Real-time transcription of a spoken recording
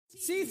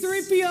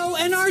C-3PO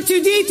and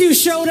R2-D2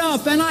 showed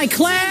up, and I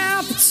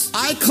clapped.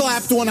 I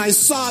clapped when I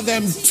saw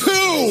them,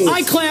 too.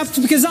 I clapped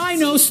because I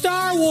know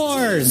Star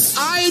Wars.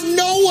 I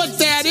know what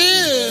that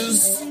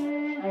is.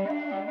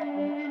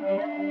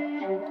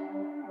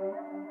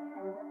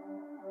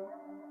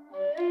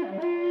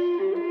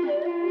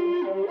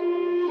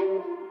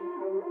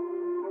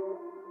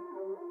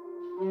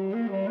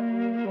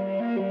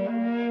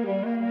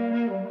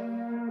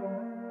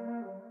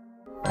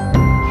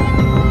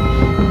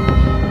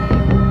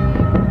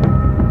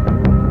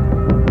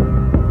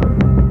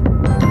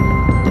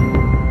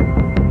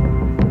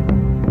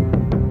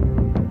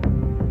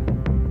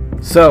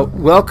 So,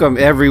 welcome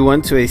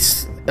everyone to a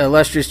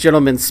Illustrious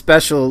Gentleman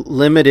special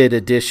limited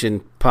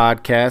edition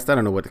podcast. I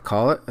don't know what to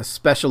call it. A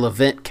special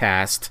event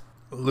cast.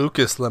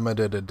 Lucas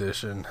limited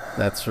edition.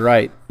 That's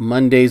right.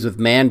 Mondays with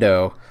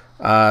Mando.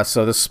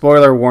 So the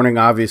spoiler warning,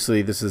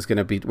 obviously, this is we're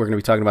going to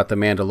be talking about The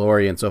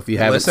Mandalorian. So if you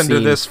haven't Listen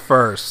to this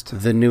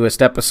first. The newest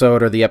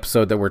episode or the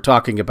episode that we're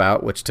talking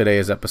about, which today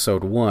is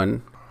episode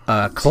 1,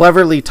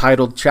 cleverly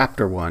titled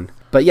Chapter 1.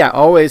 But yeah,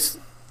 always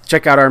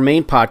check out our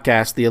main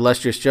podcast, The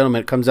Illustrious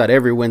Gentleman. It comes out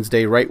every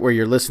Wednesday right where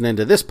you're listening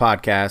to this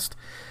podcast.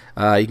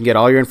 You can get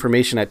all your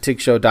information at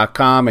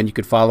tigshow.com, and you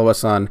can follow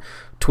us on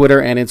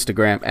Twitter and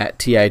Instagram at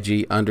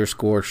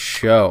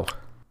TIG_show.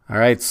 All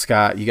right,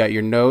 Scott, you got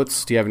your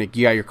notes. You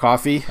got your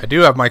coffee? I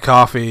do have my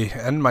coffee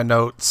and my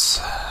notes.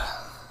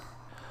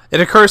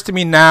 It occurs to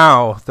me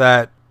now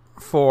that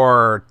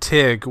for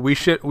TIG, we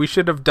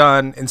should have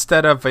done,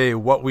 instead of a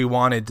what we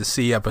wanted to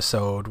see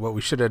episode, what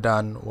we should have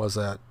done was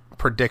a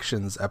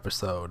predictions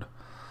episode,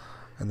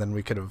 and then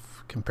we could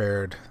have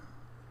compared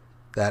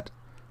that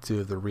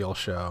to the real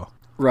show.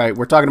 Right,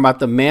 we're talking about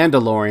The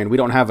Mandalorian. We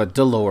don't have a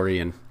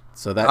DeLorean,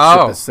 so that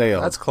ship has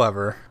sailed. That's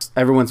clever.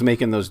 Everyone's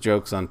making those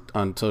jokes on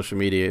social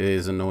media. It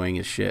is annoying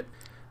as shit.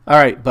 All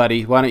right,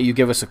 buddy, why don't you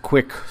give us a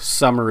quick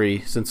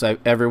summary, since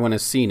everyone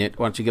has seen it.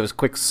 Why don't you give us a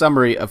quick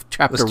summary of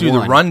Chapter 1? Let's do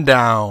the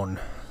rundown.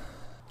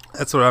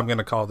 That's what I'm going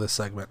to call this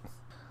segment.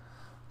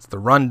 It's the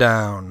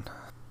rundown.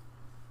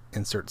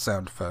 Insert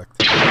sound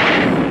effect.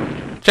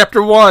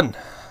 Chapter 1.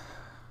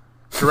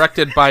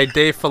 Directed by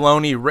Dave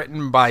Filoni,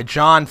 written by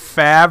Jon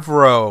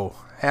Favreau.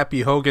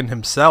 Happy Hogan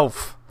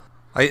himself.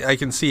 I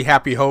can see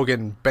Happy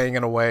Hogan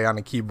banging away on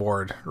a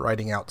keyboard,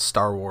 writing out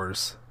Star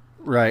Wars.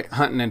 Right,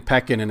 hunting and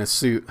pecking in a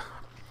suit.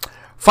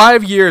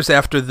 5 years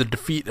after the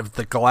defeat of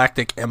the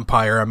Galactic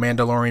Empire, a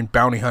Mandalorian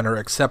bounty hunter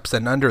accepts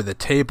an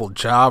under-the-table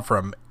job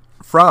from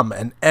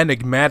an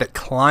enigmatic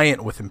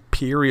client with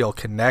Imperial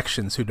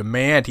connections who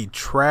demand he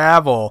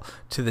travel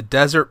to the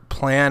desert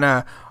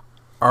planet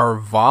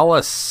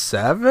Arvala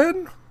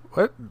 7?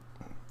 What?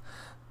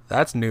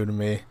 That's new to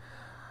me.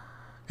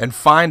 And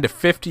find a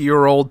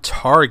 50-year-old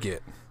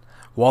target.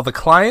 While the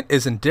client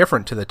is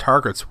indifferent to the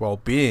target's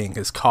well-being,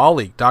 his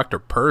colleague, Dr.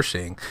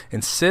 Pershing,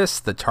 insists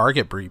the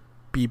target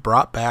be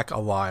brought back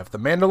alive. The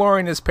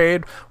Mandalorian is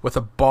paid with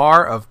a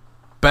bar of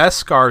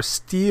Beskar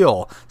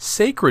steel,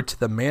 sacred to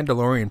the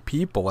Mandalorian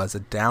people, as a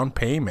down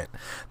payment.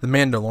 The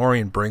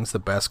Mandalorian brings the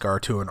Beskar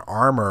to an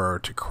armorer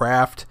to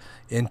craft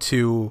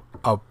into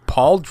a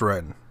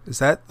pauldron.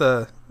 That's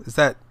the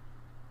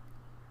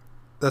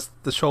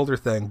shoulder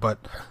thing,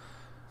 but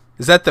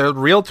is that the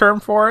real term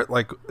for it?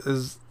 Like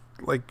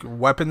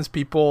weapons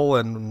people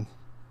and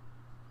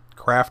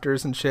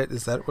crafters and shit?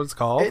 Is that what it's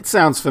called? It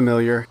sounds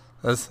familiar.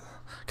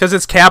 Because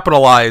it's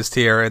capitalized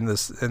here in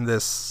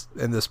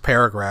this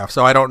paragraph,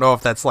 so I don't know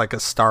if that's like a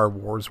Star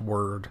Wars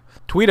word.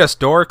 Tweet us,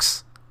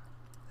 dorks.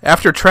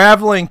 After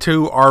traveling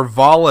to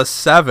Arvala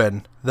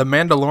 7, the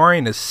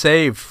Mandalorian is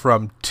saved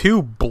from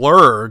 2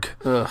 blurg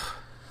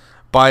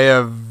by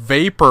a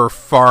vapor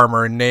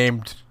farmer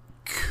named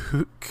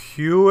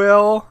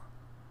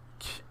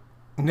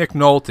Nick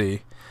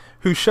Nolte,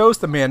 who shows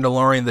the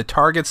Mandalorian the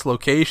target's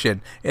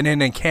location in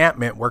an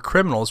encampment where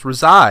criminals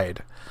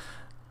reside.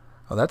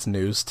 Oh, that's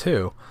news,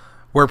 too.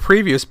 Where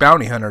previous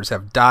bounty hunters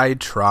have died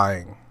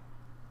trying.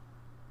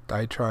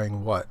 Died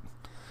trying what?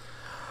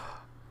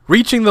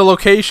 Reaching the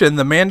location,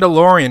 the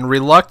Mandalorian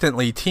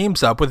reluctantly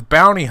teams up with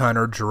bounty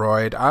hunter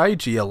droid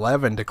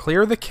IG-11 to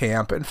clear the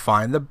camp and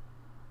find the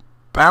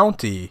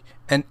bounty,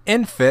 an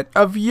infant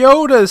of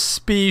Yoda's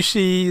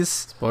species.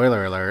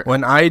 Spoiler alert.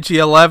 When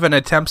IG-11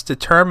 attempts to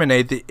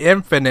terminate the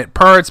infant,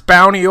 per its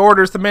bounty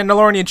orders, the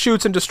Mandalorian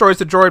shoots and destroys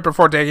the droid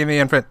before taking the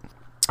infant.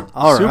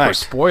 All Super right.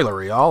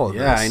 spoilery, all of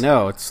this. Yeah, I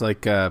know. It's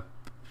like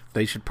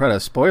they should put a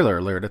spoiler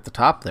alert at the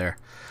top there.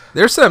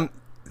 There's some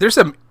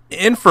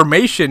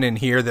information in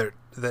here that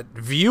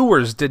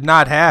viewers did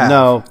not have.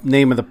 No,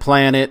 name of the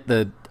planet.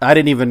 I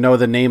didn't even know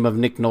the name of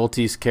Nick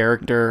Nolte's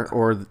character,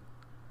 or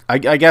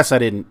I guess I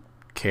didn't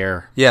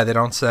care. Yeah, they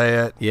don't say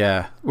it.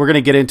 Yeah, we're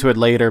gonna get into it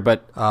later,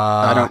 but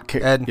I don't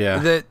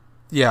care.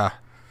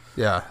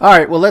 Yeah. All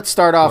right. Well, let's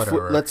start off.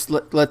 Let's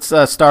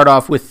Start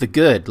off with the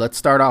good. Let's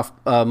start off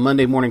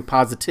Monday morning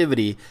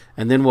positivity,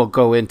 and then we'll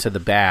go into the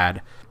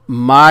bad.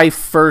 My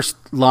first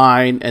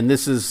line, and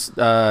this is,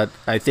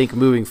 I think,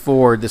 moving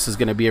forward, this is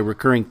going to be a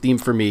recurring theme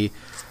for me.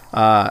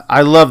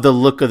 I love the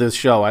look of this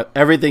show.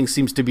 Everything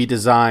seems to be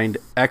designed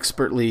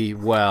expertly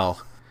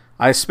well.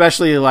 I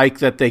especially like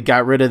that they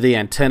got rid of the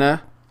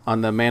antenna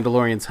on the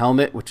Mandalorian's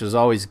helmet, which is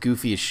always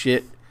goofy as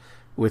shit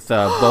with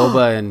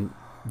Boba and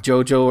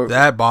Jojo. Or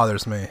that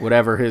bothers me.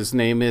 Whatever his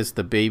name is,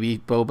 the baby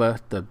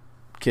Boba, the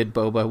kid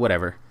Boba,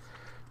 whatever.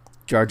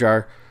 Jar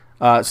Jar.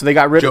 So they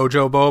got rid of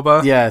Jojo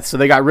Boba. Yeah, so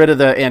they got rid of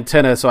the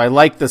antenna. So I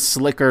like the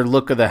slicker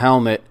look of the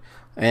helmet,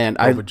 and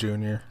Boba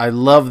Jr. I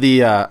love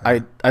the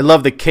I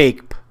love the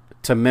cape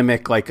to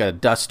mimic like a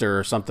duster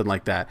or something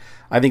like that.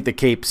 I think the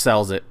cape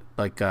sells it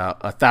like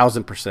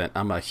 1,000%.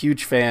 I'm a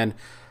huge fan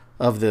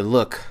of the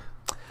look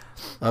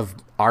of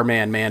our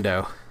man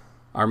Mando.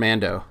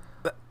 Armando.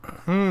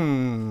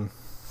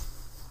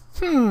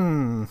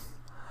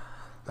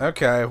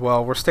 Okay,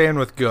 well, we're staying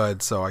with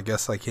good, so I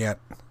guess I can't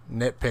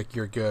nitpick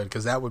your good,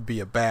 because that would be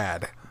a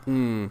bad.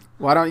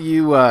 Why don't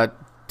you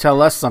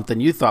tell us something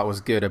you thought was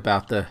good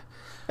about the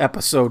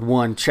episode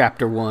 1,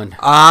 chapter 1?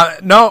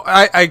 No,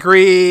 I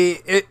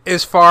agree.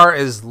 As far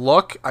as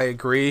look, I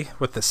agree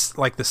with this.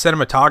 Like the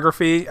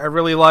cinematography, I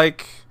really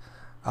like.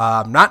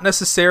 Not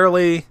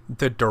necessarily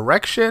the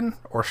direction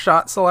or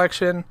shot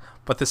selection,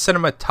 but the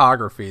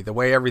cinematography, the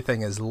way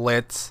everything is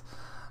lit,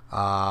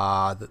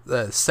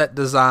 the set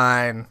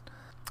design,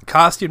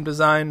 costume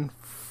design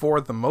for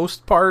the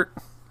most part.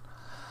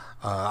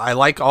 I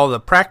like all the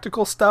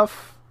practical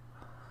stuff.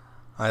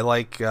 I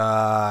like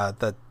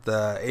that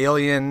the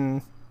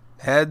alien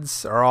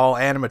heads are all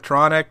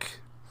animatronic.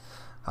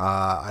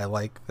 I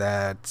like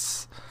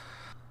that.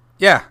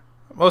 Yeah,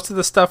 most of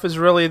the stuff is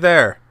really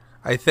there.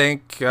 I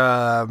think.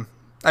 I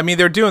mean,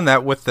 they're doing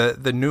that with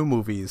the new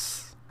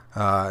movies,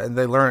 and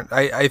they learn.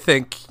 I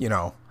think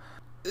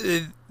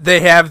they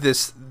have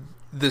this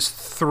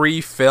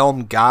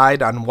 3-film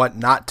guide on what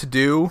not to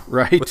do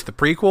with the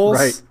prequels.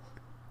 Right.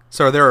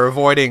 So they're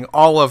avoiding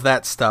all of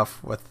that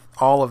stuff with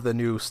all of the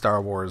new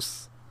Star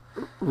Wars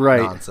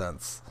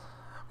nonsense,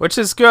 which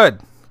is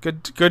good.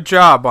 Good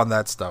job on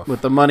that stuff.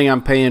 With the money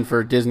I'm paying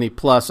for Disney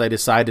Plus, I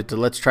decided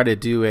let's try to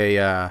do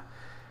a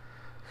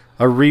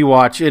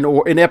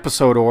rewatch in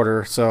episode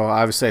order. So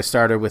obviously I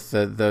started with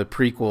the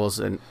prequels,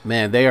 and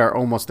man, they are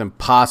almost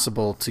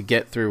impossible to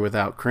get through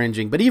without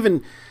cringing. But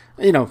even,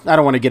 I don't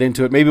want to get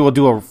into it. Maybe we'll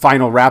do a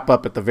final wrap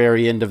up at the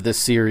very end of this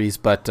series.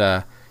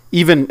 But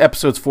even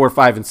episodes 4,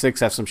 5, and 6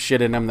 have some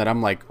shit in them that I'm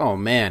like, oh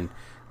man,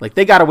 like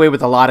they got away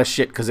with a lot of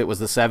shit because it was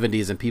the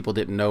 70s and people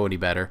didn't know any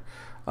better.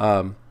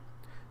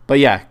 But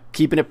yeah,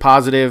 keeping it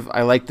positive.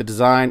 I like the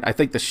design. I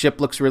think the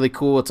ship looks really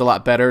cool. It's a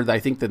lot better, I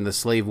think, than the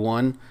Slave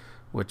One,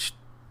 which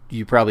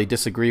you probably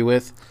disagree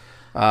with.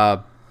 I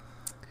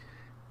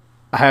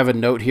have a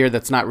note here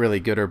that's not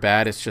really good or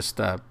bad. It's just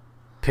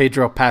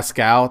Pedro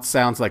Pascal. It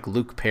sounds like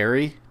Luke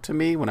Perry to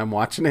me when I'm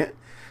watching it.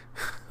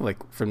 Like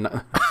from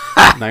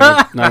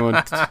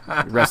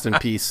 911. Rest in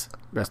peace.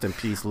 Rest in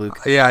peace, Luke.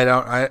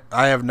 Yeah,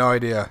 I have no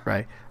idea.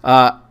 Right.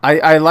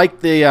 I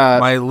like the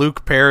my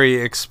Luke Perry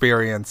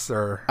experience,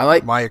 or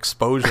my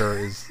exposure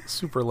is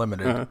super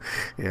limited.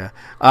 Yeah.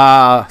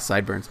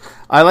 Sideburns.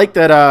 I like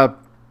that.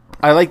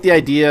 I like the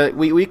idea.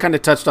 We kind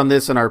of touched on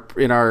this in our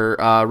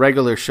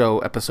regular show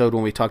episode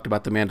when we talked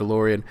about the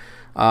Mandalorian,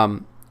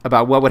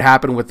 about what would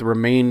happen with the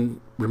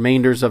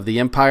remainders of the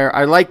Empire.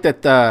 I like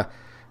that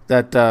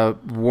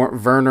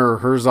Werner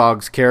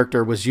Herzog's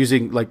character was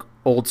using like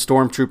old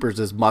stormtroopers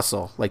as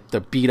muscle, like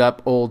the beat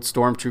up old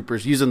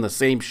stormtroopers using the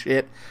same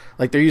shit,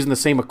 like they're using the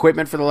same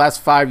equipment for the last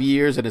 5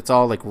 years, and it's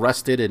all like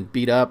rusted and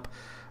beat up.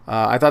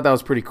 I thought that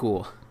was pretty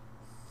cool,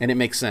 and it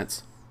makes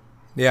sense.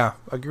 Yeah,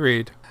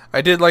 agreed.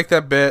 I did like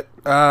that bit.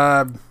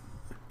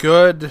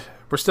 Good.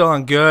 We're still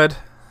on good.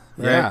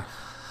 Right?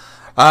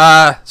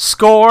 Yeah.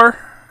 Score.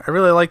 I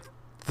really like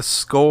the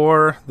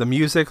score, the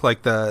music,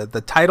 like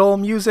the title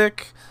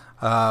music.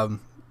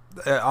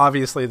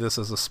 Obviously, this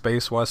is a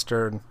space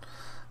western,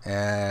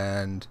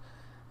 and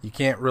you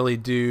can't really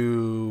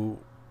do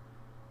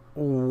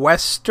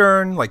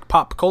western, like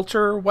pop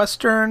culture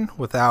western,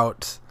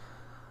 without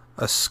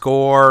a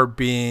score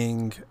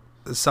being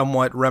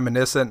somewhat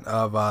reminiscent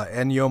of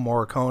Ennio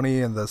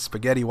Morricone and the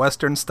spaghetti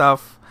western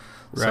stuff.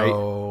 Right.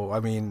 So, I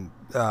mean,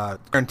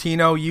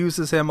 Tarantino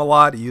uses him a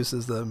lot. He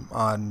uses them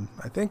on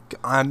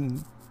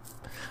Inglourious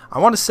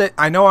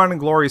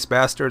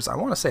Bastards. I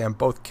want to say on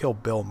both Kill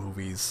Bill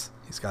movies.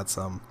 He's got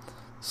some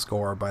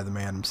score by the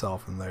man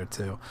himself in there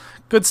too.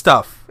 Good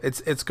stuff.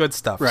 It's good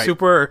stuff. Right.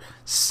 Super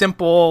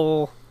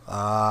simple.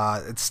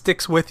 It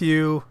sticks with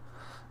you.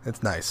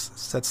 It's nice.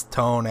 Sets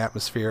tone,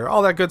 atmosphere,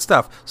 all that good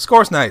stuff.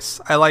 Score's nice.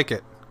 I like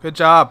it. Good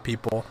job,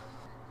 people.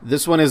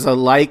 This one is a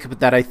like, but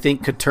that I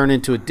think could turn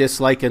into a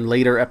dislike in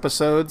later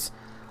episodes.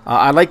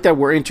 I like that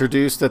we're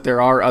introduced that there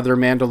are other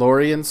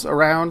Mandalorians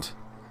around,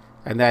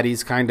 and that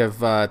he's kind of,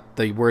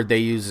 the word they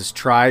use is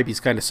tribe. He's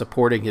kind of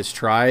supporting his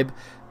tribe.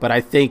 But I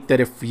think that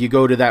if you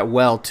go to that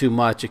well too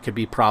much, it could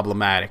be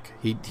problematic.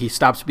 He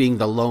stops being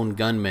the lone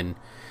gunman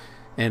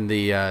and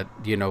the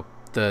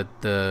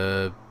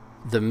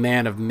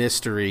man of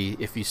mystery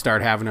if you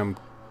start having him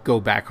go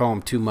back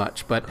home too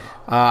much. But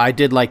I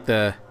did like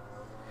the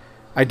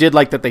I did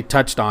like that they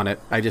touched on it.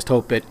 I just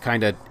hope it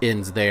kind of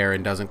ends there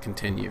and doesn't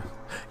continue.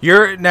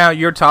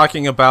 You're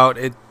talking about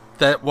it.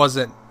 That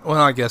wasn't.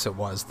 Well, I guess it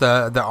was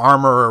the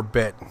armorer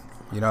bit.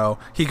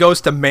 He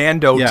goes to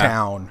Mando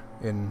town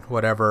in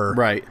whatever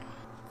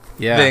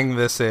thing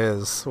this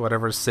is,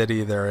 whatever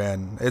city they're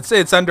in.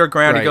 It's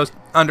underground. Right. He goes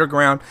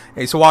underground,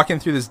 and he's walking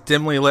through this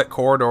dimly lit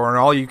corridor, and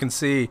all you can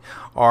see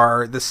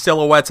are the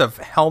silhouettes of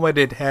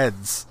helmeted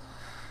heads.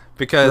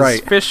 Because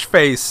Fish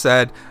Face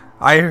said,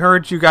 "I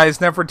heard you guys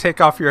never take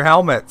off your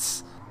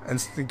helmets,"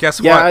 and guess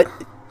what?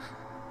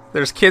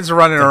 There's kids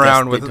running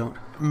around with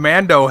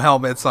Mando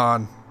helmets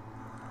on.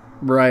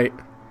 Right.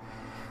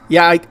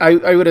 Yeah,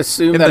 I would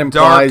assume that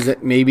implies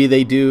that maybe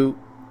they do,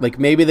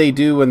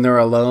 when they're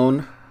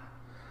alone,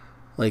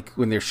 like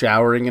when they're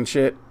showering and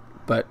shit,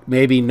 but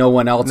maybe no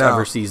one else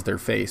ever sees their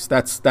face.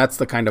 That's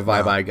the kind of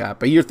vibe I got.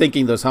 But you're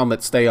thinking those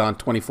helmets stay on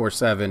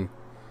 24/7.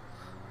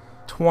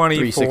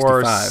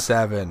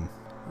 24/7.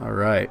 All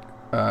right.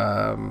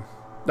 All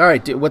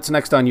right, what's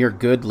next on your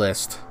good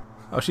list?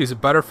 Oh, she's a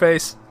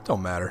butterface?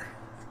 Don't matter.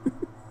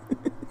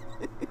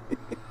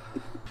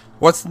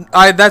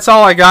 That's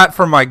all I got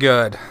for my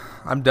good.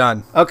 I'm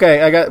done.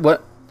 Okay, I got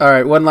what? All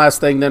right, one last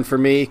thing then for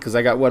me, because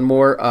I got one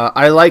more.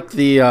 I like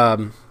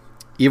the,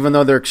 even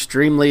though they're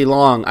extremely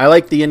long, I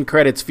like the end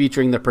credits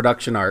featuring the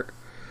production art.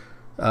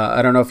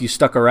 I don't know if you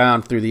stuck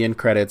around through the end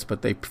credits,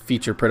 but they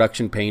feature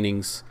production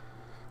paintings.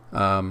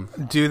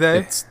 Do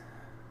they?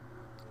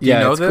 Do you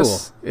know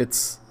this? Cool.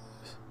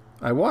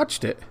 I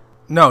watched it.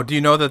 No, do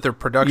you know that they're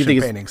production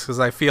paintings? Because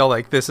I feel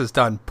like this is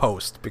done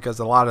post, because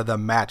a lot of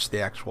them match the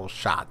actual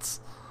shots.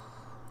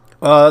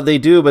 They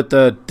do, but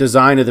the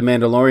design of the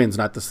Mandalorian's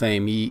not the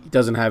same. He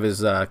doesn't have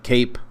his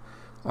cape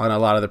on a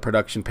lot of the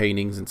production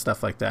paintings and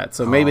stuff like that.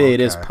 So maybe it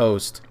is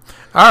post.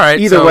 All right.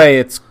 Either way,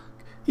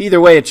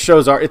 it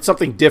shows art. It's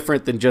something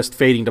different than just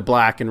fading to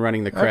black and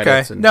running the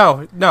credits. Okay.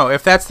 No.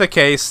 If that's the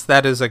case,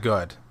 that is a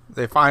good.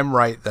 If I'm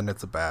right, then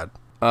it's a bad.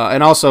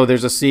 And also,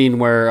 there's a scene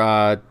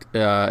where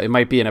it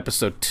might be in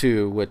episode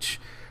 2,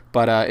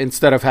 but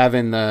instead of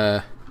having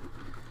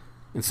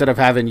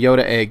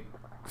Yoda egg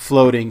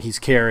floating, he's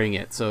carrying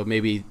it. So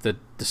maybe the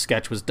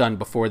sketch was done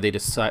before they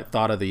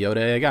thought of the Yoda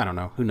egg. I don't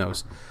know. Who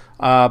knows?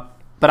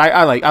 But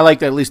I like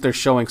that at least they're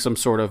showing some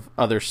sort of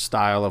other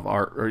style of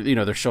art, or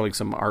they're showing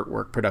some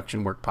artwork,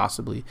 production work,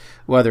 possibly,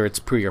 whether it's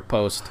pre or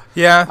post.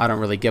 Yeah, I don't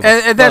really give.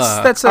 And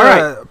that's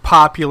a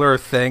popular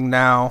thing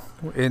now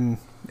in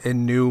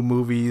new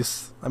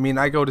movies. I mean,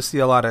 I go to see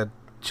a lot of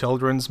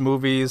children's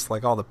movies,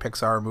 like all the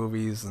Pixar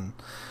movies and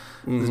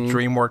the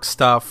DreamWorks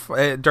stuff.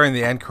 During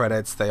the end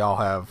credits, they all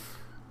have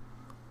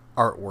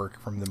artwork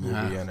from the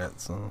movie in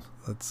it, so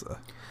that's a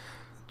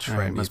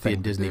trendy must be a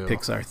thing Disney to do.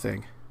 Pixar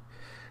thing.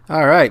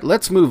 All right,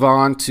 let's move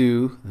on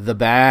to the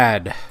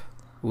bad,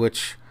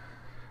 which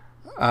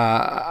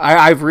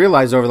I've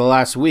realized over the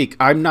last week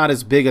I'm not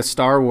as big a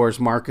Star Wars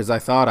mark as I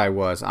thought I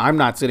was. I'm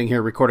not sitting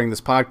here recording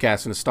this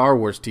podcast in a Star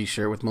Wars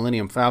t-shirt with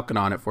Millennium Falcon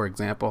on it, for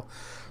example.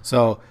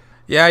 So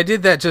yeah, I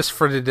did that just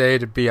for today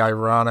to be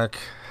ironic.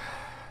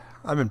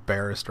 I'm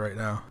embarrassed right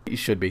now. You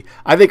should be.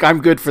 I think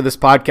I'm good for this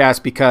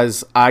podcast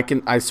because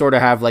I sort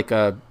of have like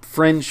a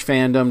fringe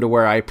fandom to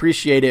where I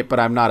appreciate it, but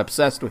I'm not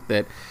obsessed with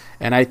it.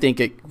 And I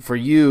think for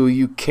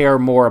you care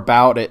more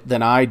about it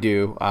than I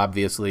do,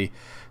 obviously.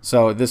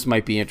 So this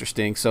might be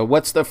interesting. So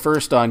what's the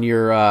first on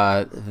your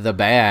the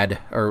bad,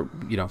 or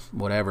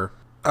whatever?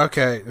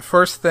 Okay,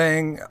 first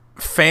thing,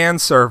 fan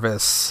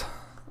service.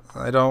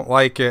 I don't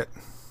like it.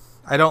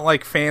 I don't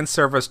like fan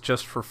service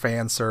just for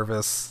fan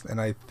service, and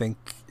I think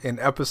in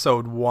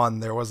episode 1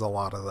 there was a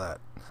lot of that.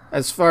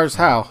 As far as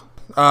how?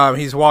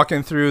 He's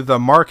walking through the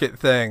market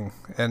thing,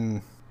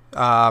 and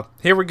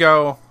here we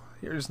go.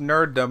 Here's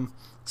nerddom.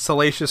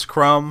 Salacious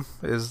Crumb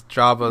is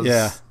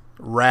Jabba's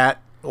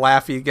rat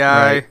laughy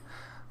guy. Right.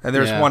 And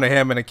there's one of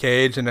him in a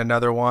cage and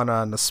another one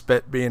on the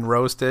spit being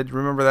roasted.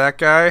 Remember that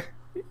guy?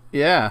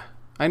 Yeah,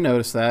 I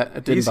noticed that.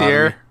 It didn't He's bother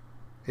here. me.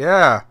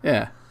 Yeah.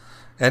 Yeah.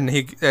 And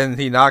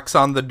he knocks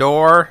on the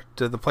door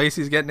to the place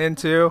he's getting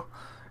into,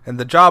 and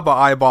the Jabba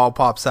eyeball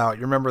pops out.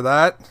 You remember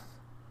that?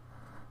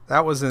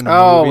 That was in the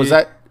movie.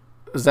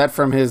 Was that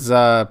from his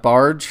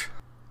barge?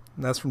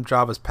 That's from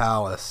Jabba's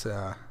palace,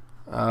 yeah.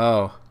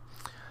 Oh.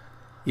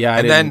 Yeah,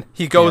 and then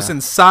he goes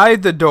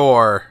inside the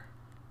door,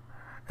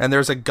 and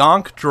there's a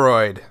gonk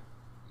droid.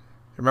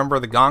 Remember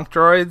the gonk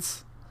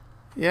droids?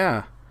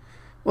 Yeah.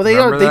 Well, they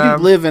do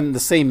live in the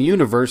same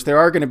universe. There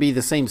are going to be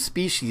the same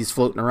species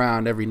floating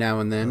around every now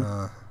and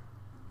then.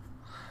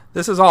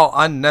 This is all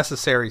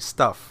unnecessary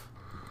stuff.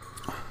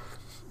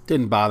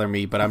 Didn't bother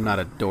me, but I'm not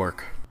a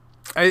dork.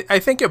 I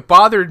think it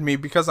bothered me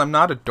because I'm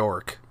not a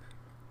dork.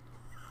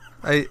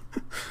 I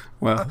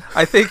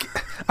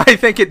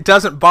think it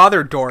doesn't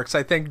bother dorks.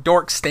 I think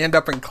dorks stand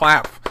up and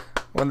clap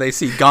when they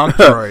see Gonk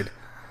Droid.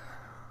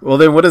 Well,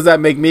 then what does that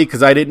make me?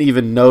 Because I didn't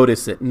even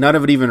notice it. None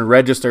of it even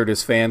registered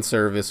as fan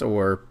service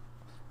or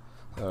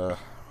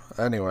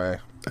anyway,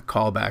 a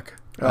callback.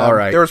 All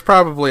right. There was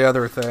probably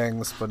other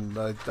things, but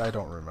I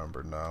don't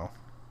remember now.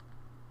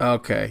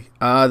 Okay.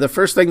 The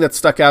first thing that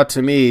stuck out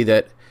to me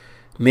that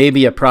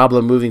maybe a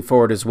problem moving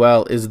forward as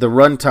well is the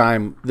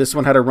runtime. This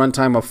one had a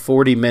runtime of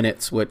 40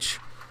 minutes, which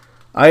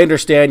I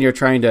understand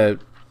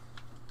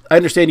I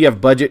understand you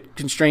have budget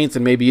constraints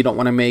and maybe you don't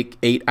want to make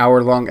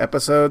 8-hour-long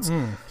episodes,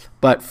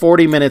 but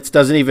 40 minutes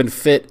doesn't even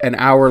fit an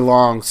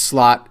hour-long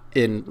slot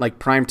in like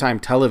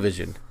primetime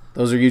television.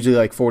 Those are usually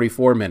like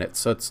 44 minutes,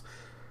 so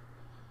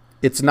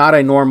it's not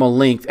a normal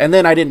length. And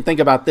then I didn't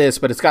think about this,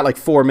 but it's got like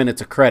 4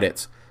 minutes of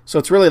credits, so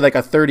it's really like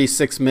a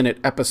 36-minute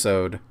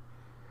episode,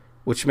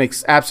 which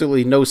makes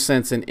absolutely no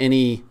sense in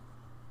any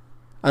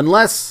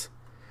unless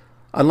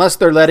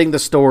they're letting the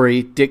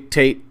story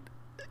dictate.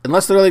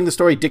 Unless they're letting the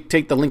story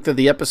dictate the length of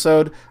the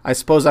episode, I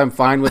suppose I'm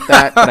fine with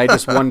that. But I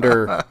just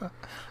wonder.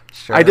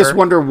 Sure. I just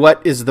wonder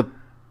what is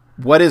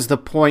the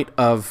point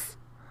of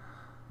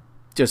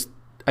just.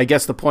 I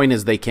guess the point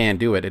is they can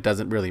do it. It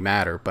doesn't really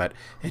matter, but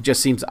it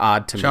just seems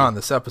odd to me. John,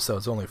 this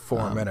episode's only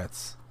 4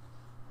 minutes,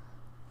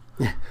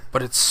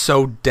 but it's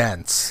so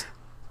dense.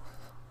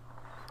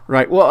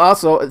 Right. Well,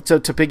 also to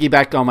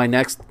piggyback on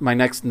my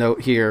next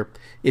note here,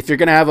 if you're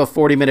gonna have a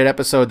 40-minute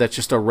episode that's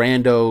just a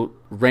rando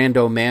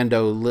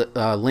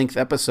Mando length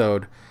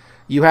episode,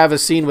 you have a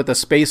scene with a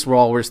space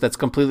walrus that's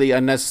completely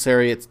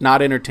unnecessary. It's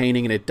not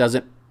entertaining and it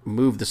doesn't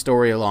move the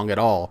story along at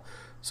all.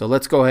 So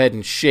let's go ahead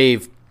and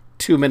shave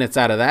 2 minutes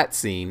out of that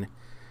scene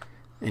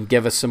and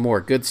give us some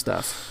more good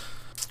stuff.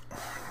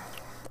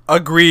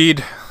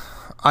 Agreed.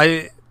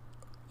 I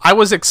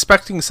was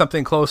expecting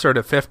something closer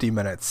to 50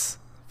 minutes.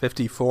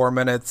 54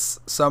 minutes,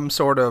 some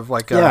sort of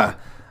like a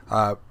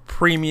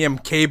premium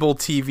cable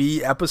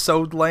TV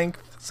episode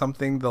length,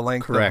 something the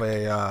length Correct.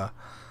 of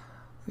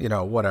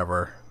a,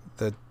 whatever.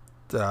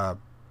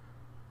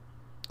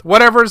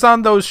 Whatever's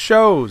on those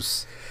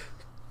shows.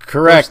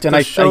 Correct.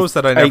 And shows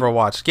that I never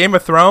watched. Game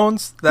of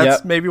Thrones,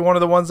 that's maybe one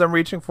of the ones I'm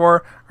reaching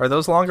for. Are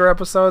those longer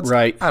episodes?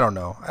 Right. I don't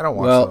know. I don't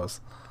watch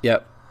those.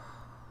 Yep.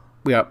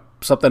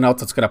 Something else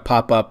that's going to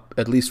pop up,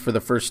 at least for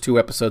the first 2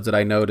 episodes that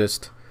I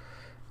noticed,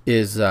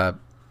 is I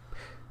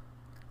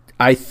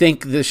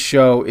think this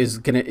show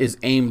is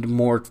aimed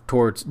more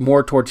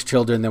towards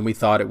children than we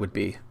thought it would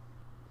be.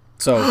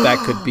 So that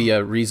could be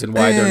a reason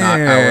why they're not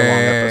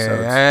hour-long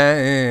episodes.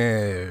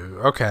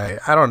 Okay,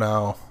 I don't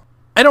know.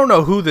 I don't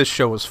know who this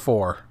show is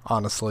for,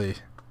 honestly.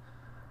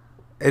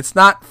 It's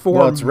not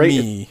for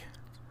me.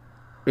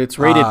 It's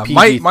rated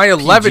PG. My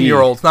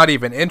 11-year-old's not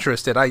even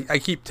interested. I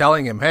keep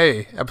telling him,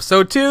 hey,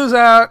 episode 2's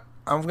out.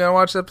 I'm going to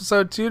watch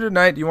episode 2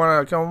 tonight. Do you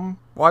want to come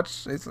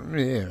watch? Just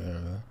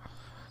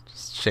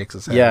shakes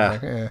his head. Yeah.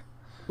 Like, eh.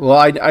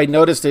 Well, I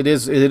noticed it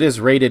is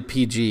rated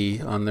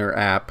PG on their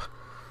app.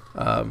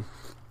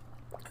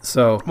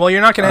 So well,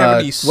 you're not going to have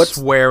any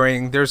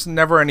swearing. There's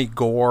never any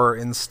gore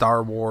in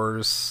Star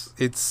Wars.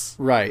 It's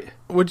right.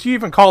 Would you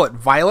even call it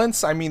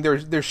violence? I mean,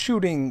 they're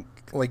shooting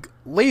like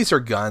laser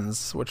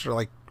guns, which are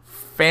like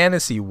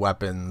fantasy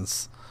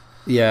weapons.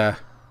 Yeah.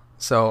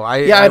 So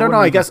I don't know.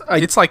 I guess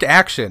it's like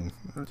action.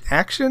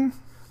 Action.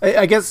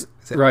 I guess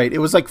right. It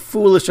was like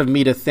foolish of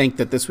me to think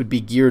that this would be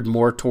geared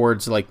more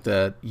towards like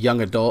the young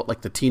adult,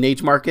 like the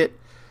teenage market.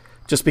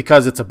 Just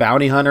because it's a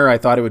bounty hunter, I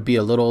thought it would be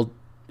a little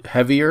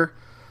heavier.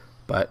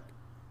 But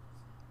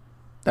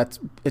that's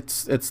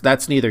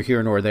neither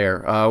here nor there.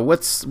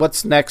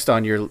 What's next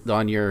on your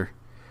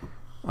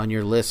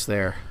list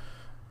there,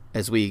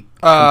 as we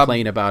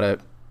complain about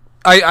it?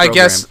 I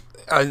guess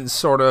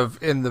sort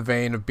of in the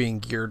vein of being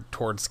geared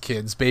towards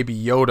kids, Baby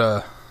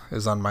Yoda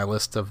is on my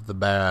list of the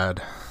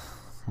bad.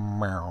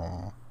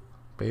 Meow.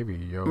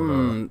 Baby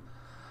Yoda.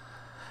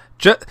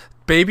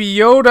 Baby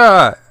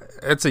Yoda.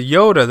 It's a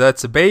Yoda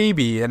that's a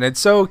baby, and it's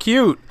so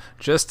cute.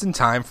 Just in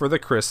time for the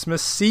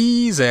Christmas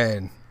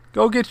season.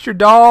 Go get your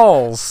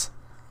dolls.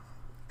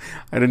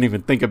 I didn't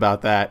even think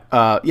about that.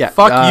 Yeah.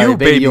 Fuck you,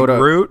 Baby Yoda.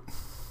 Groot.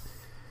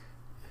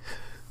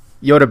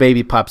 Yoda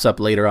Baby pops up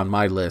later on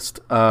my list.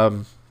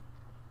 I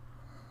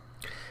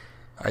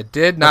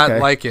did not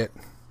like it.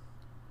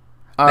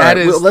 All right.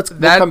 We'll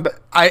come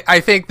back. I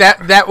think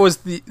that was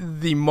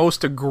the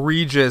most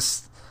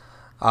egregious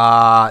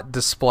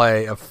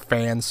display of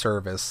fan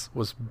service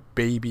was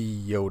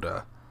Baby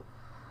Yoda.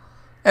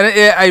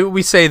 And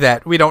we say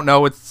that. We don't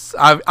know. It's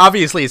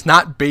obviously it's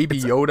not Baby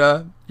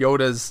Yoda.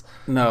 Yoda's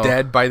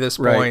dead by this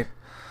point. Right.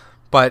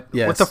 But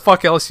what the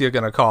fuck else are you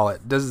going to call it?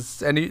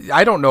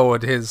 I don't know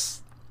what his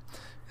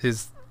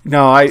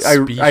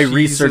I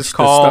researched is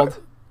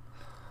called.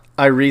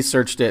 I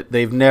researched it.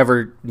 They've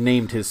never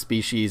named his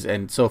species,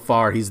 and so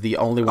far he's the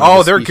only one.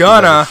 Oh, they're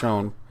gonna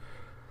shown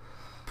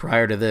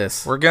prior to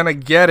this. We're gonna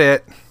get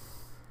it.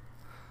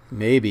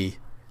 Maybe.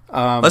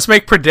 Let's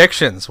make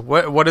predictions.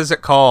 What is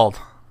it called?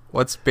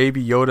 What's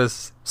Baby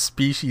Yoda's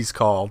species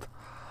called?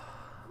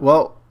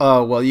 Well,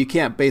 you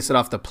can't base it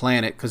off the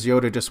planet because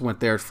Yoda just went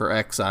there for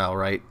exile,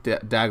 right?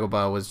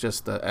 Dagobah was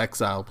just the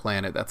exile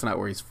planet. That's not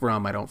where he's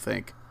from, I don't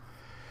think.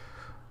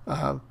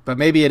 But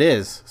maybe it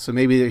is. So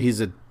maybe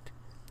he's a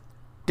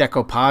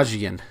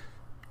Decopagian.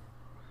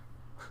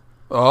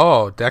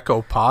 Oh,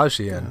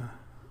 Decopagian.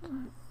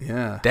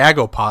 Yeah.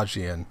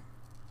 Dagopagian.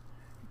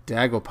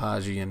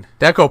 Dagopagian.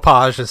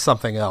 Decopage is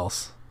something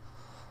else.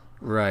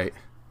 Right.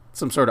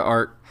 some sort of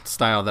art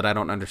style that I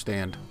don't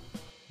understand.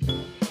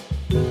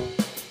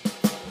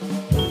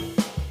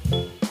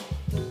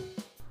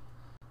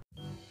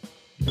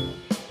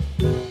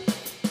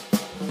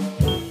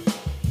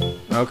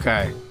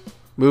 Okay,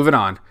 moving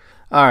on.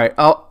 All right,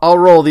 I'll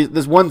roll these.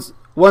 This one's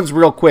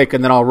real quick,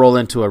 and then I'll roll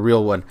into a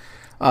real one.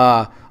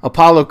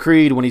 Apollo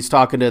Creed, when he's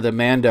talking to the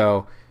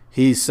Mando,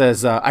 he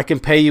says, "I can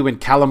pay you in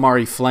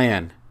calamari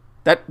flan."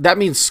 That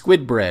means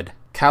squid bread.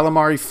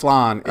 Calamari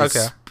flan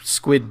is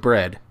squid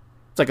bread.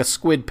 It's like a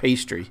squid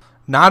pastry.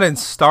 Not in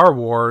Star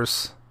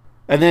Wars.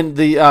 And then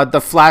the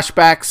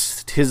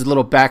flashbacks, his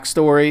little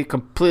backstory,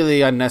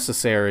 completely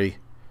unnecessary.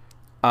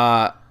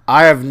 I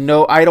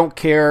don't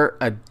care.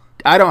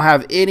 I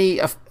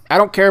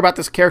don't care about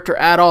this character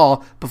at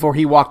all before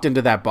he walked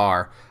into that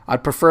bar.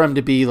 I'd prefer him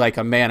to be like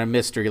a man of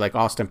mystery, like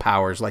Austin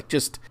Powers, like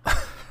just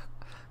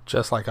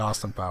like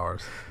Austin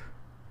Powers.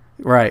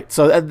 Right.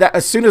 So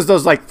as soon as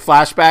those like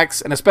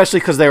flashbacks, and especially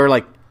because they were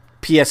like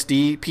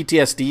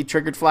PTSD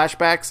triggered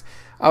flashbacks,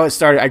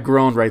 I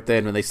groaned right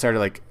then when they started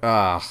like,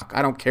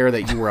 I don't care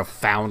that you were a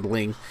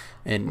foundling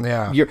and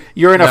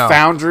you're in a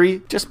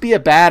foundry. Just be a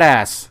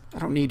badass. I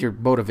don't need your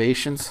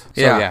motivations.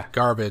 So,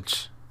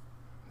 garbage.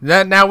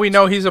 Now we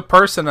know he's a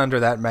person under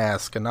that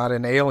mask and not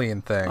an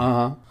alien thing.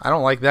 Uh-huh. I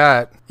don't like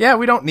that. Yeah,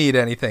 we don't need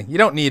anything. You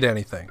don't need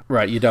anything.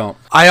 Right, you don't.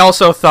 I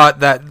also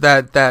thought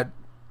that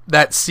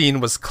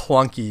scene was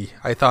clunky.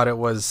 I thought it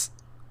was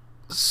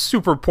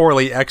super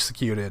poorly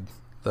executed.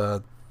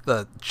 The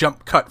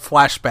jump cut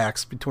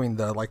flashbacks between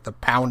the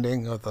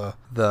pounding of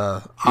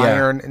the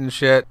iron and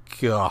shit.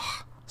 Ugh,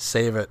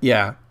 save it.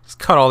 Yeah. Just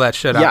cut all that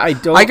shit out.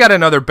 Yeah, I got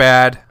another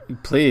bad.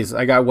 Please,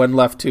 I got one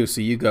left too,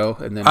 so you go,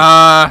 and then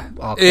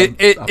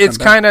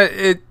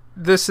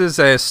this is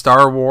a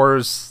Star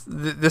Wars.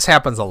 This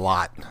happens a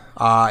lot.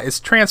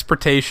 It's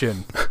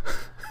transportation.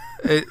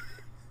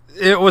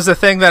 It was a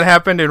thing that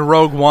happened in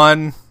Rogue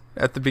One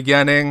at the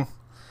beginning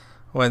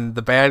when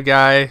the bad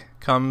guy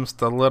comes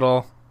to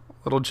little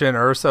Jyn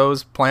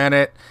Erso's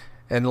planet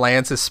and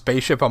lands his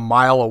spaceship a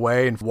mile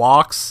away and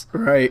walks.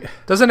 Right.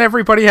 Doesn't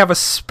everybody have a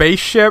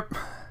spaceship?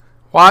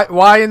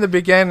 Why in the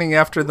beginning,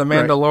 after the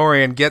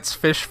Mandalorian gets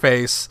fish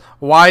face,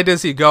 why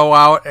does he go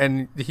out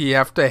and he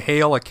have to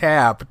hail a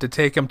cab to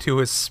take him to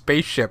his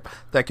spaceship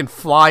that can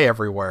fly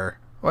everywhere?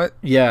 What?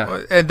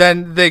 Yeah. And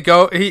then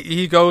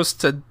he goes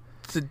to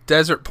the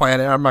desert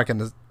planet. I'm not going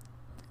to...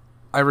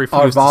 I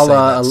refuse to say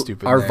that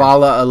stupid name.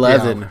 Arvala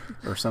 11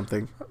 or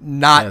something.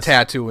 Not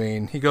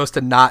Tatooine. He goes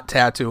to not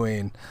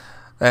Tatooine.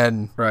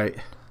 And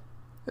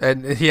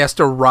he has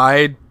to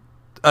ride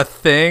a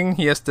thing.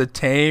 He has to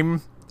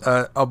tame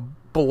a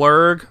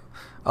blurg,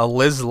 a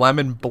Liz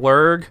Lemon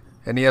blurg,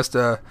 and he has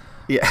to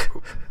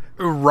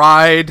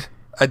ride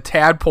a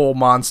tadpole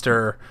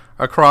monster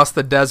across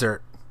the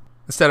desert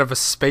instead of a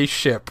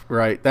spaceship.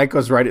 Right. That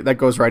goes right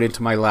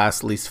into my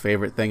least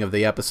favorite thing of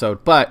the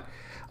episode. But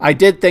I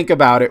did think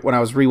about it when I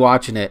was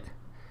rewatching it.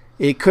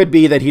 It could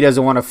be that he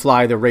doesn't want to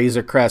fly the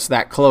Razor Crest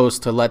that close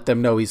to let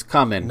them know he's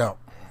coming. No.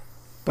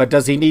 But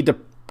does he need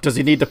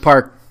to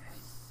park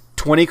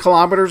 20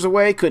 kilometers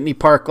away? Couldn't he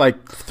park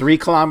like 3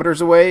 kilometers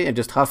away and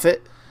just huff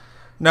it?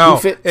 No.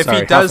 If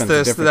he does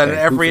this, then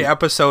every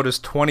episode is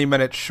 20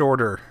 minutes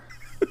shorter.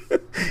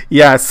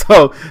 Yeah.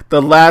 So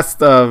the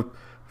last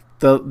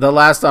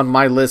on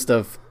my list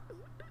of,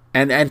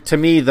 and to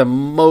me the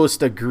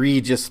most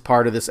egregious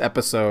part of this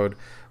episode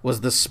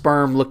was the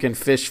sperm-looking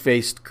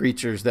fish-faced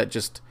creatures that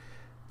just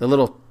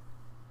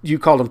you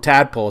called them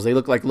tadpoles. They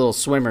look like little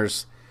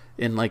swimmers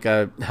in like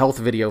a health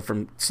video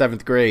from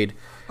 7th grade.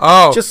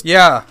 Oh,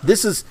 yeah.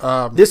 This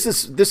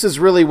is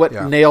really what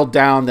nailed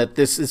down that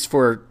this is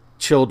for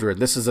children.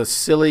 This is a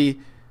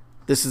silly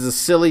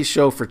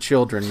show for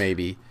children,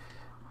 maybe.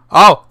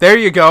 Oh, there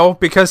you go.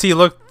 Because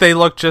they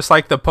look just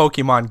like the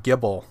Pokemon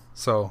Gibble.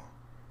 So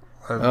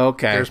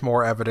there's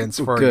more evidence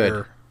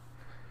for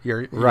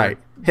your right.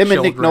 Him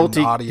and Nick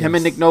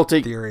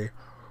Nolte theory.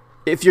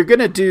 If you're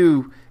gonna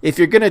do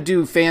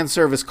fan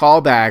service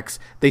callbacks,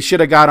 they should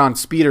have got on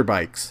speeder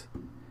bikes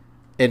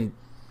and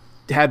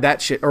had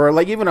that shit, or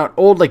like even an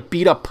old like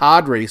beat up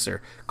pod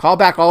racer. Call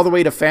back all the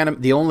way to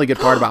Phantom. The only good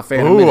part about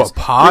Phantom Menace. A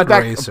pod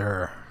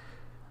racer.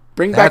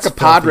 Bring back a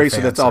pod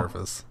racer that's all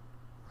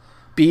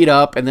beat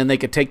up, and then they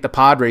could take the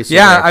pod racer.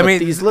 Yeah, there. I mean,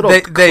 these little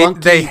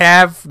they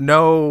have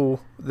no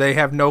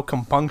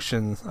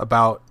compunction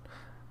about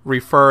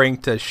referring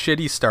to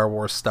shitty Star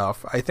Wars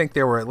stuff. I think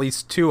there were at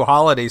least 2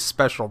 holiday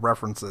special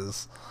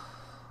references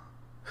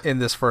in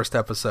this first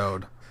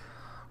episode.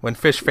 When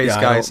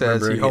Fishface Guy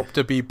says he hoped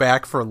to be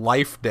back for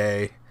Life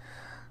Day.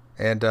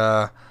 And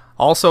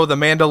also the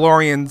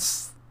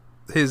Mandalorian's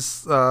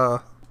his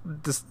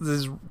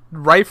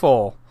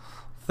rifle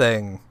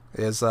thing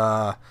is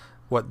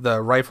what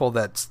the rifle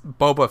that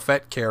Boba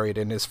Fett carried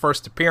in his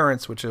first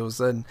appearance, which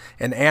was an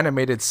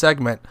animated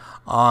segment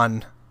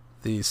on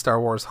the Star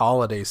Wars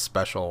Holiday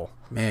Special.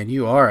 Man,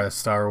 you are a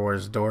Star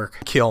Wars dork.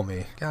 Kill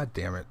me. God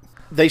damn it.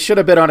 They should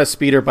have been on a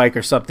speeder bike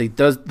or something.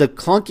 Does the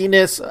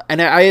clunkiness, and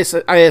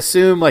I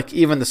assume like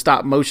even the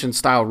stop motion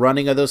style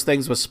running of those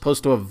things was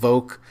supposed to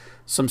evoke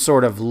some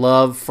sort of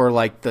love for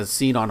like the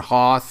scene on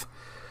Hoth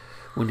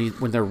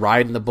when they're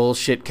riding the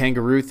bullshit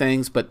kangaroo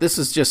things. But this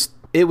is just,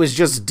 it was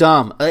just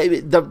dumb.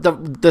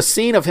 The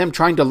scene of him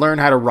trying to learn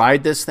how to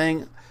ride this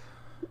thing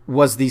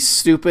was the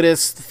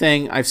stupidest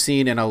thing I've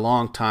seen in a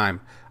long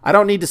time. I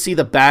don't need to see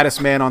the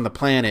baddest man on the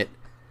planet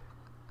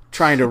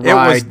trying to ride.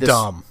 It was this.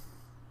 Dumb.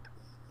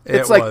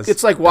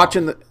 It's like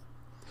watching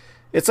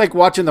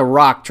The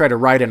Rock try to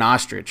ride an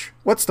ostrich.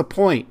 What's the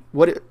point?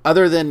 What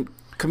other than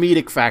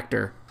comedic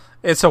factor?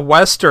 It's a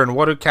Western.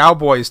 What do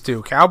cowboys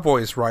do?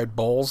 Cowboys ride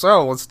bulls.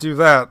 Oh, let's do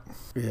that.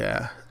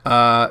 Yeah.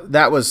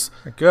 That was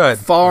good.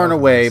 Far and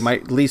away my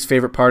least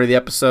favorite part of the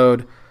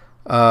episode.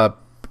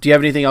 Do you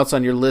have anything else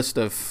on your list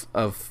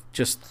of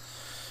just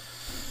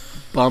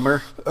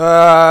bummer?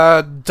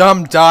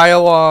 Dumb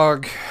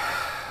dialogue.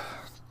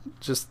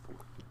 Just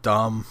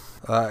dumb.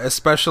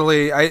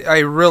 Especially, I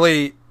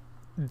really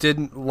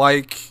didn't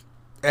like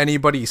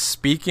anybody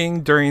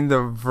speaking during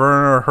the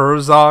Werner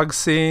Herzog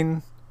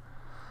scene.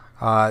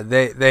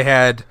 They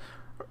had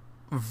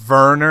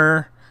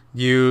Werner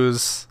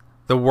use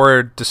the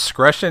word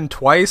discretion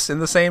twice in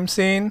the same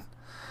scene,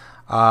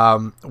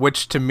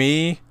 which to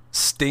me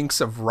stinks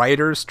of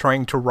writers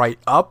trying to write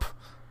up,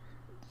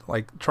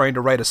 like trying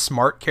to write a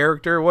smart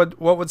character. What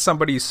would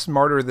somebody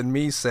smarter than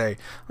me say?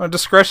 Oh,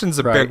 discretion's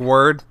a big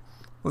word.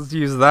 Let's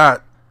use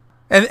that.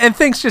 And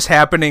things just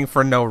happening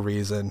for no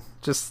reason.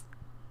 Just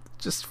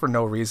for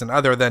no reason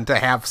other than to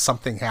have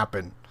something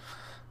happen.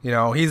 You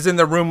know, he's in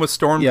the room with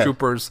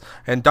stormtroopers,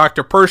 and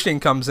Dr. Pershing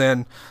comes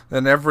in,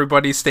 and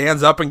everybody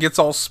stands up and gets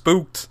all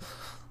spooked.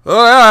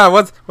 Oh, yeah,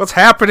 what's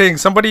happening?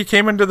 Somebody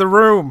came into the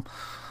room.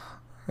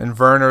 And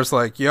Werner's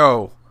like,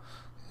 yo,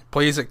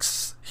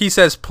 please, he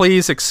says,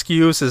 please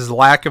excuse his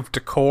lack of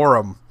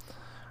decorum,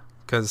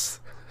 because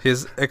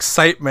his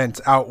excitement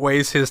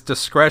outweighs his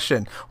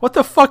discretion. What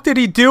the fuck did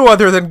he do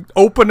other than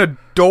open a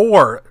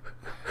door?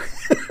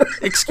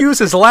 Excuse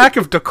his lack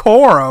of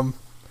decorum.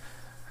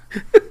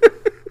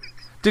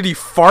 Did he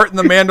fart in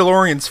the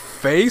Mandalorian's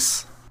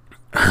face?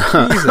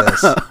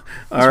 Jesus. This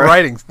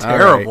writing's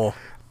terrible. Right.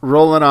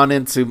 Rolling on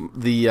into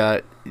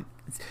the...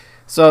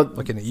 So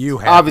looking at you,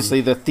 Happy.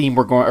 Obviously the theme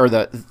we're going, or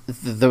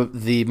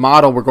the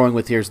model we're going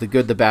with here is the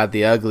good, the bad,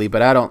 the ugly.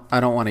 But I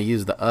don't want to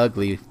use the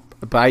ugly.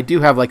 But I do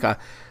have like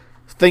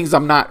things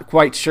I'm not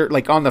quite sure,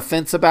 like on the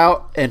fence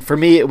about. And for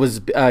me, it was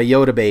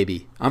Yoda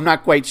baby. I'm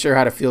not quite sure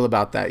how to feel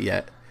about that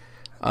yet.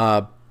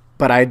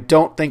 But I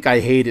don't think I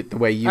hate it the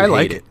way you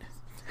hate it.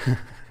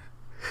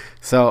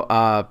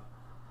 So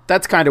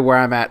that's kind of where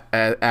I'm at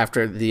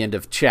after the end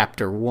of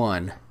Chapter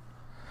 1.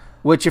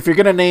 Which, if you're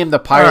going to name the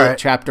pilot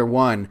Chapter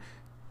 1,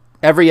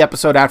 every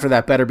episode after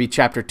that better be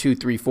Chapter 2,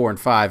 3, 4, and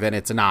 5, and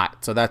it's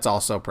not. So that's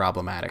also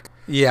problemaok.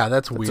 Yeah,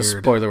 that's weird. A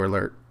spoiler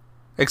alert.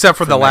 Except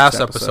for the last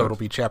episode will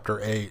be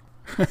Chapter 8.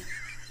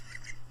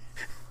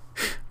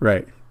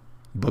 Right.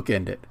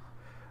 Bookend it.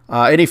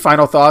 Any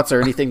final thoughts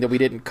or anything that we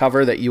didn't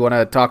cover that you want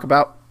to talk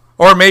about?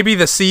 Or maybe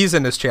the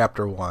season is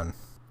Chapter 1.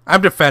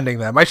 I'm defending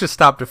them. I should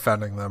stop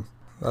defending them.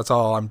 That's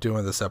all I'm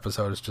doing this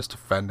episode is just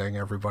defending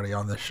everybody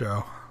on this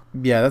show.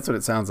 Yeah, that's what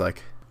it sounds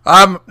like.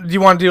 Do you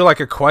want to do like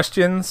a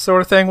question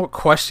sort of thing? What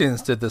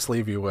questions did this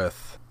leave you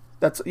with?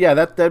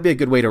 That'd be a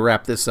good way to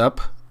wrap this up.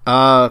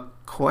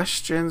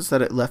 Questions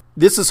that it left.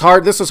 This is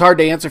hard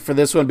to answer for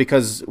this one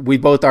because we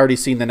both already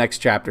seen the next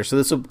chapter, so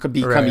this will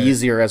become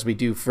easier as we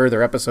do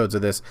further episodes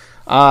of this.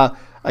 I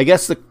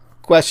guess the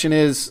question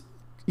is,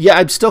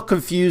 I'm still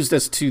confused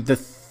as to the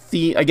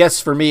theme. I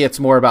guess for me, it's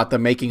more about the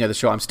making of the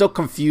show. I'm still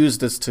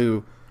confused as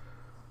to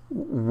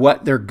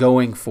what they're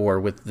going for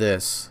with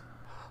this.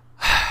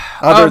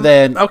 Other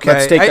than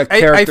let's take a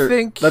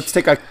character. Let's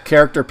take a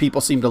character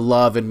people seem to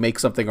love and make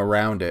something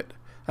around it,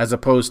 as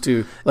opposed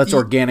to let's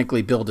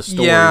organically build a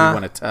story we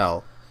want to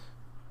tell.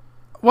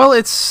 Well,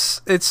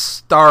 it's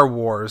Star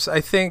Wars. I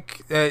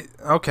think.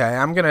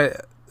 I'm gonna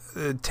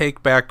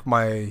take back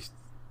my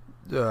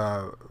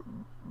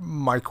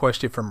my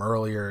question from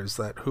earlier. Is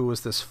that who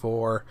is this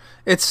for?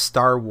 It's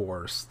Star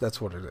Wars. That's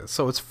what it is.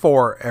 So it's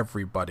for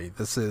everybody.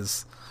 This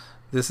is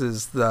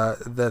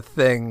the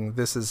thing.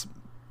 This is.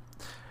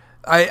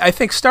 I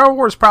think Star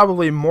Wars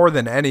probably more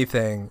than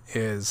anything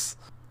is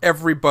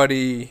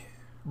everybody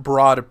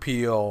broad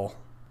appeal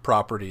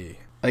property.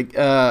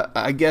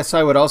 I guess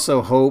I would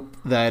also hope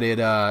that it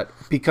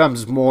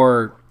becomes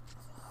more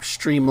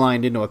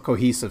streamlined into a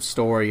cohesive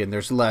story and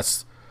there's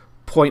less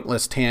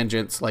pointless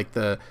tangents like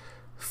the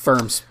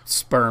sperm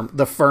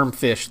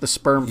fish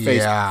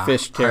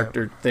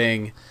character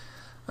thing.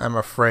 I'm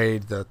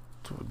afraid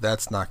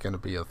that's not going to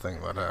be a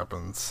thing that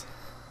happens.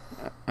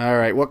 All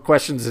right, what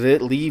questions did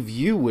it leave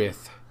you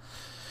with?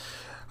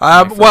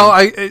 Well,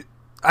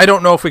 I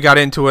don't know if we got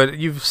into it.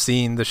 You've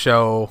seen the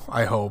show,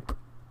 I hope,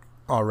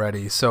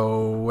 already.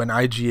 So when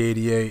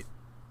IG-88,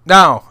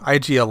 no,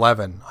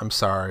 IG-11, I'm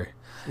sorry.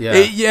 Yeah.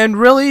 And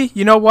really,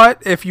 you know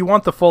what? If you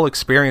want the full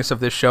experience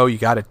of this show, you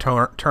got to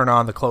turn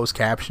on the closed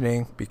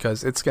captioning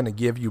because it's going to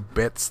give you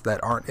bits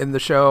that aren't in the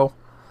show.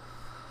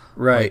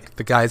 Right. Like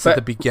the guys at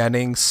the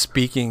beginning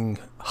speaking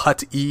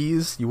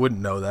Hutt-ese, you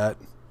wouldn't know that.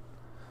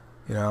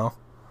 You know?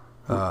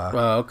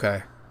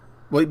 Okay.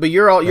 Well, but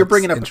you're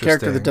bringing up a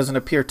character that interesting. doesn't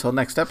appear till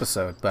next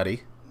episode,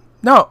 buddy.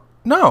 No,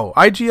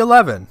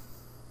 IG-11.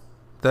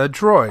 The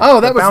droid.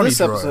 Oh, that the was bounty this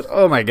droid. episode.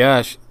 Oh my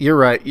gosh, you're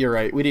right.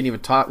 We didn't even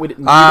talk. We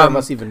didn't. Neither of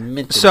us even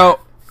mention. So,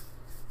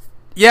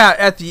 yeah,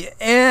 at the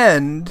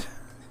end,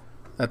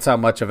 that's how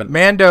much of an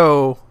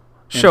Mando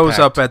shows impact.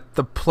 up at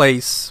the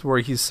place where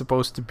he's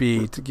supposed to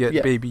be to get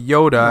Yeah. Baby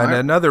Yoda, and Right.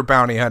 another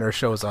bounty hunter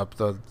shows up,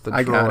 the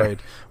I got droid, it.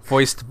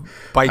 voiced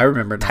by I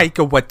remember now.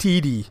 Taika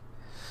Waititi.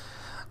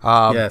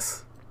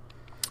 Yes.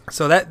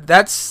 So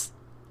that's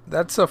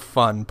a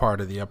fun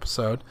part of the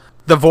episode.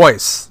 The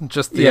voice,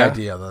 just the Yeah.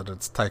 idea that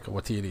it's Taika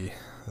Waititi.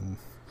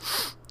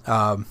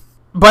 And,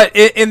 but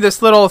in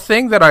this little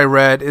thing that I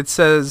read, it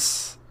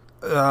says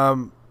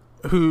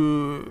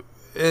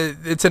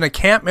it's an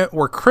encampment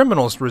where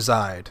criminals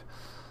reside.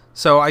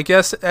 So I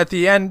guess at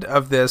the end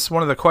of this,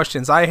 one of the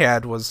questions I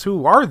had was,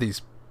 who are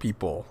these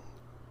people?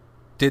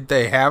 Did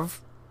they have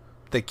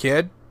the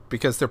kid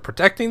because they're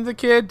protecting the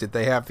kid? Did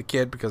they have the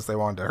kid because they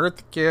wanted to hurt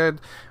the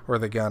kid? Were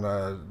they going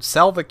to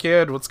sell the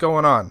kid? What's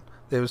going on?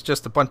 It was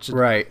just a bunch of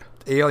Right.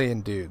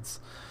 alien dudes.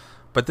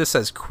 But this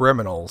says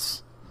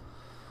criminals.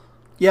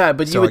 Yeah,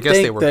 but you So I would guess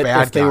think they were that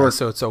bad if they guys, were,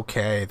 so it's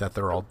okay that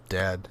they're all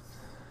dead.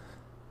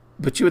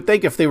 but you would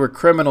think if they were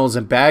criminals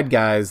and bad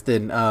guys,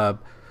 then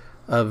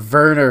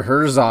Werner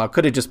Herzog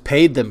could have just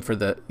paid them for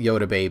the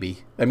Yoda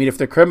baby. I mean, if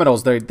they're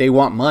criminals, they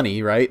want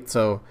money, right?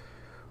 So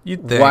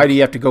You'd think. why do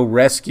you have to go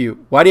rescue?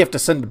 Why do you have to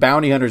send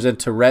bounty hunters in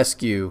to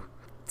rescue?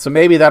 So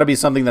maybe that'll be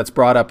something that's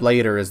brought up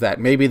later. Is that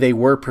maybe they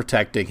were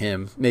protecting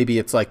him? Maybe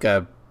it's like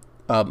a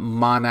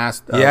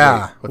monastic.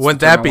 Yeah, what's wouldn't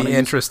the term that I be wanna use?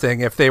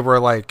 interesting if they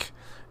were like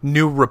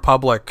New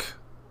Republic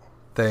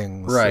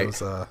things? Right.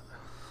 It was,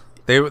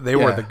 they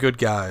were Yeah. the good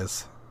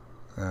guys.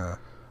 Yeah.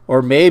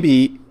 Or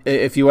maybe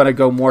if you want to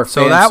go more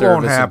So fan that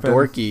won't service and happen.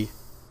 dorky.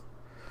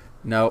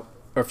 No.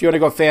 Or if you want to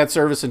go fan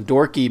service and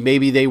dorky,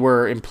 maybe they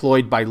were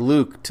employed by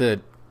Luke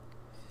to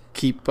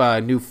keep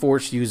new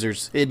Force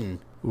users hidden.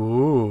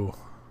 Ooh.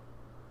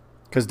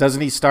 Because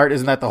doesn't he start?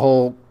 Isn't that the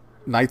whole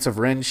Knights of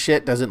Ren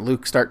shit? Doesn't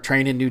Luke start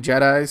training new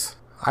Jedis?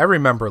 I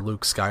remember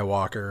Luke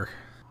Skywalker.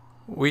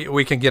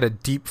 We can get a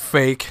deep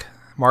fake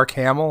Mark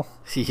Hamill.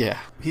 Yeah.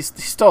 He's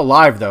still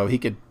alive though. You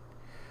could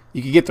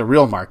get the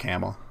real Mark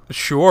Hamill.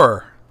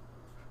 Sure.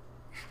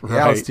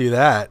 Yeah, let's Right. do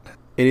that.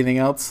 Anything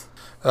else?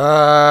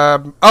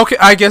 Okay,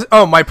 I guess.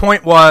 Oh, my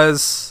point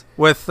was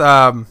with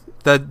the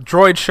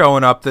droid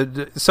showing up.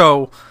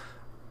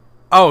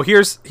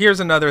 Here's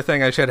another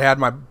thing I should have had on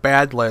my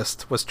bad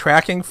list was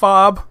tracking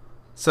fob.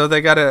 So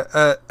they got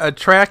a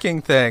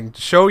tracking thing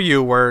to show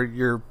you where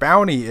your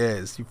bounty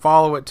is. You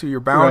follow it to your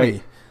bounty.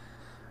 Right.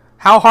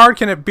 How hard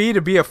can it be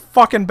to be a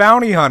fucking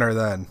bounty hunter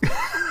then?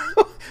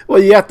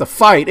 Well, you have to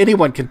fight.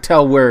 Anyone can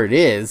tell where it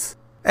is.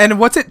 And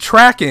what's it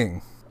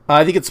tracking?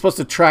 I think it's supposed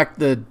to track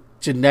the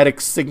genetic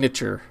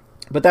signature.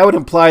 But that would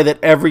imply that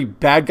every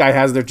bad guy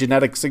has their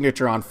genetic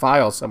signature on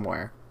file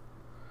somewhere.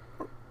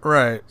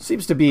 Right.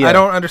 Seems to be. I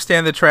don't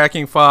understand the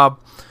tracking fob,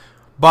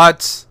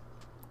 but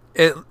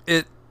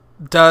it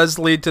does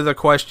lead to the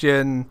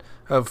question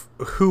of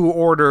who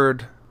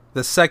ordered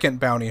the second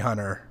bounty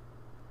hunter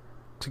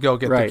to go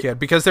get Right. the kid,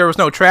 because there was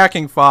no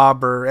tracking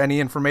fob or any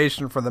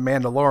information from the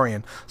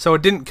Mandalorian, so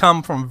it didn't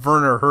come from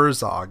Werner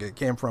Herzog. It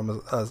came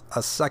from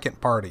a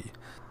second party.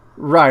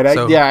 Right.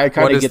 So I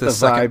kind what of is get the the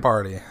second vibe.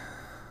 party?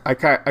 I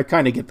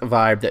kind of get the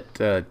vibe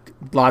that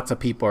lots of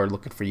people are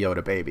looking for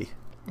Yoda baby.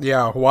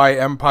 Yeah, why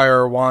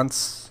Empire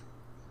wants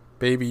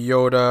Baby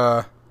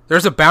Yoda.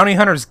 There's a bounty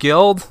hunters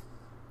guild.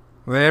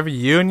 They have a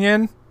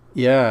union.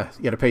 Yeah,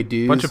 you got to pay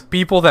dues. Bunch of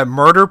people that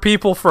murder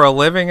people for a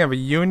living have a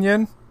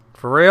union?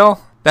 For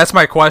real? That's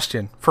my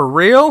question. For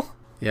real?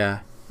 Yeah,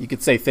 you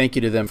could say thank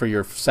you to them for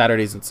your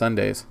Saturdays and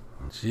Sundays.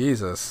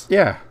 Jesus.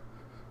 Yeah.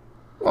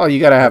 Well, you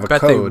got to have a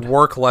Bet code. they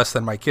work less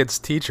than my kids'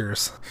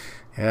 teachers.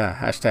 Yeah.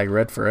 Hashtag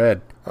Red for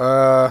Ed.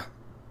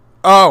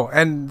 Oh,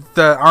 and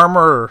the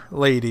armor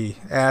lady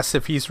asks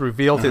if he's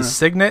revealed his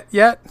signet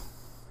yet.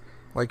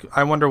 Like,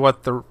 I wonder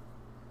what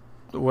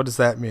does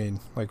that mean?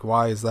 Like,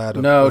 why is that?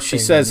 No, a she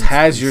thing says that needs to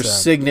has be your said?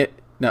 signet.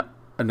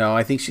 No.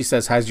 I think she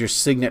says has your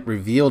signet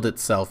revealed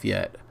itself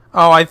yet.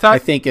 Oh, I thought I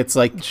think it's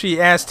like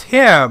she asked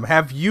him,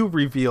 "Have you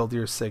revealed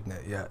your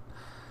signet yet?"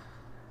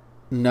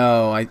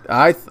 no.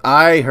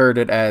 I heard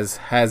it as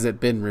has it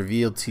been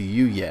revealed to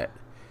you yet.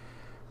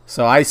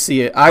 So I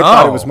see it. I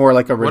thought it was more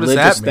like a What does that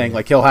religious thing. mean?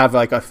 Like he'll have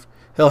like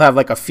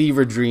a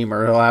fever dream,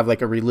 or he'll have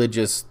like a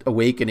religious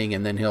awakening,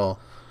 and then he'll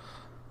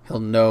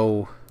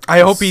know.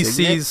 I hope he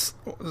signet? sees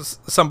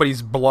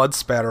somebody's blood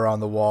spatter on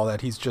the wall that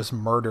he's just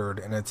murdered,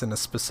 and it's in a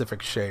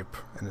specific shape,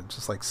 and it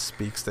just like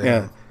speaks to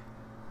Yeah. him.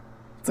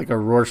 It's like a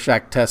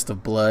Rorschach test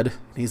of blood.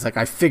 And he's like,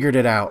 I figured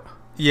it out.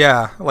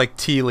 Yeah, like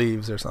tea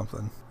leaves or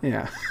something.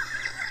 Yeah.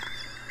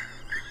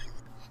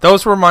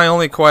 Those were my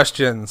only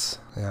questions.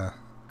 Yeah,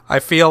 I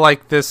feel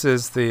like this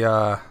is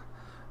the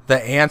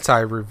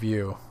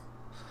anti-review.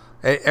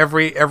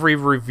 Every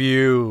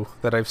review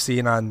that I've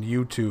seen on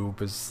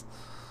YouTube is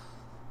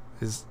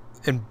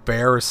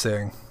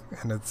embarrassing,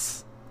 and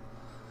it's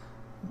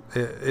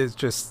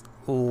just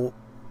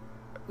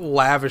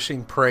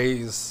lavishing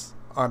praise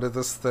onto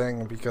this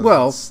thing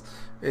because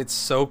it's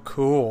so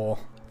cool.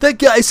 That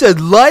guy said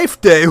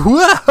Life Day.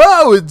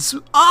 Whoa, it's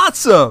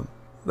awesome.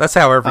 That's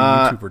how every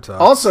YouTuber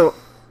talks.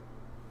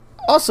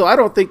 Also, I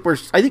think we're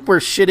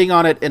shitting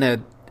on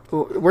it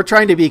we're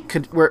trying to be,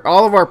 where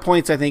all of our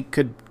points, I think,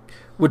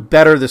 would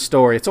better the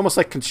story. It's almost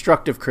like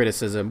constructive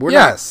criticism.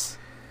 Yes.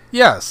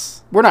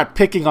 We're not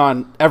picking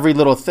on every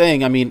little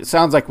thing. I mean, it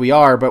sounds like we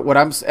are,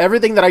 but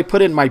everything that I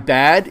put in my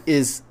bad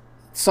is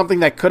something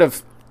that could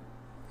have,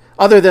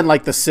 other than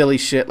like the silly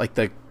shit, like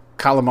the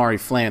calamari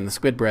flan, the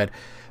squid bread.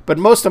 But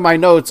most of my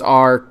notes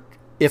are,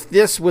 if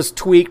this was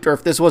tweaked or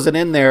if this wasn't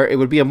in there, it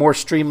would be a more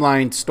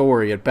streamlined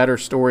story, a better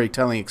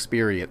storytelling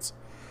experience.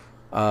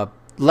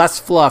 Less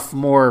fluff,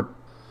 more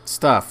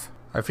stuff.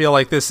 I feel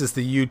like this is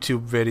the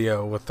YouTube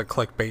video with the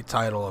clickbait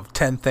title of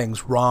 10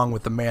 Things Wrong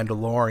with the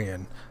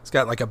Mandalorian. It's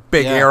got like a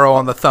big arrow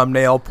on the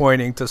thumbnail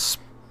pointing to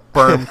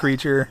sperm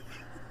creature.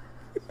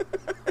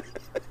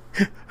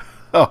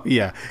 Oh,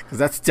 yeah, because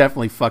that's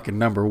definitely fucking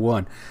number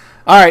one.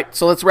 All right,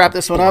 so let's wrap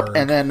this one up,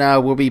 and then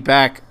we'll be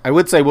back. I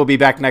would say we'll be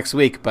back next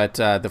week, but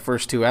the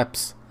first two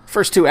eps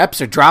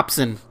are drops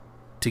in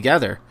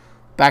together,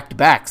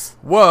 back-to-backs.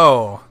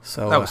 Whoa,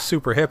 so that was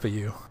super hip of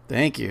you.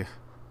 Thank you.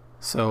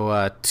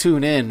 So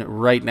tune in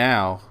right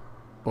now,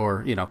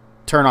 or,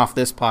 turn off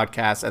this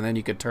podcast, and then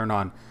you could turn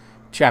on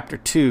Chapter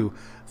 2,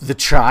 The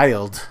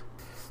Child.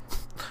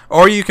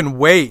 Or you can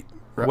wait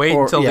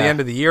until the end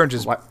of the year and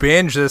just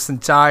binge this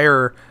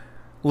entire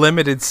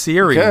limited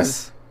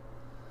series.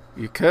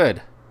 You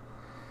could.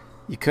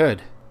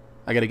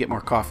 I got to get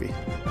more coffee.